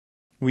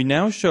We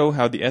now show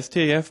how the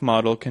STAF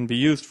model can be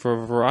used for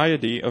a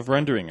variety of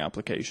rendering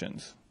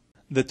applications.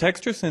 The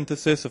texture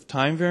synthesis of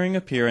time-varying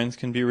appearance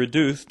can be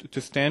reduced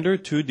to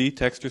standard 2D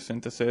texture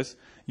synthesis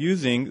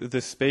using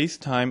the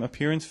space-time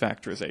appearance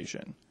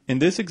factorization. In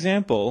this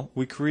example,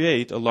 we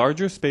create a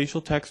larger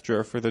spatial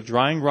texture for the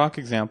drying rock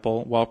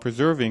example while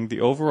preserving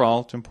the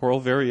overall temporal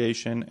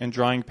variation and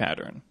drying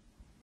pattern.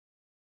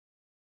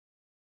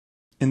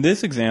 In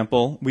this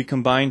example, we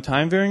combine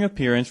time-varying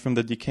appearance from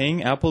the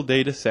decaying apple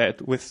data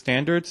set with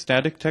standard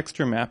static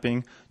texture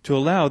mapping to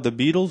allow the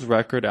Beatles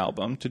record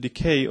album to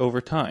decay over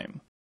time.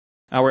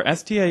 Our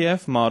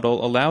STAF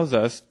model allows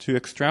us to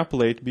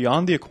extrapolate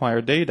beyond the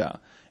acquired data,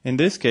 in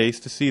this case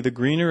to see the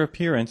greener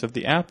appearance of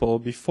the apple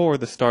before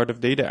the start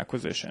of data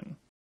acquisition.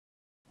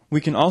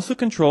 We can also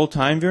control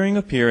time-varying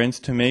appearance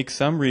to make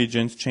some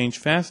regions change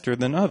faster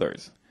than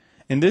others.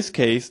 In this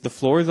case, the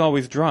floor is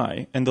always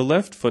dry, and the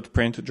left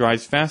footprint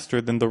dries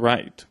faster than the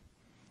right.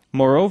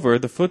 Moreover,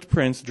 the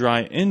footprints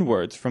dry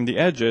inwards from the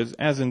edges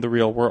as in the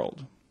real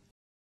world.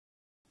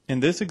 In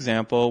this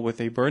example,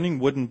 with a burning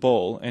wooden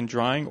bowl and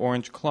drying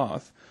orange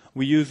cloth,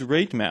 we use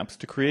rate maps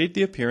to create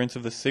the appearance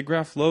of the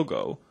SIGGRAPH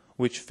logo,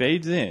 which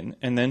fades in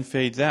and then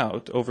fades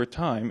out over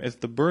time as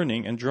the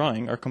burning and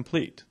drying are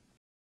complete.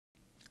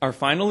 Our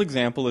final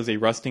example is a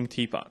rusting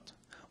teapot.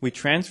 We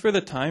transfer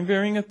the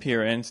time-varying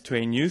appearance to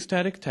a new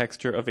static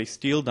texture of a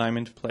steel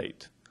diamond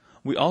plate.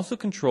 We also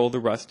control the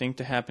rusting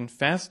to happen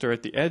faster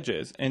at the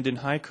edges and in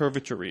high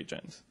curvature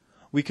regions.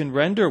 We can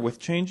render with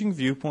changing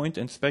viewpoint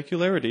and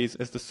specularities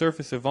as the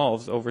surface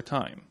evolves over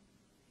time.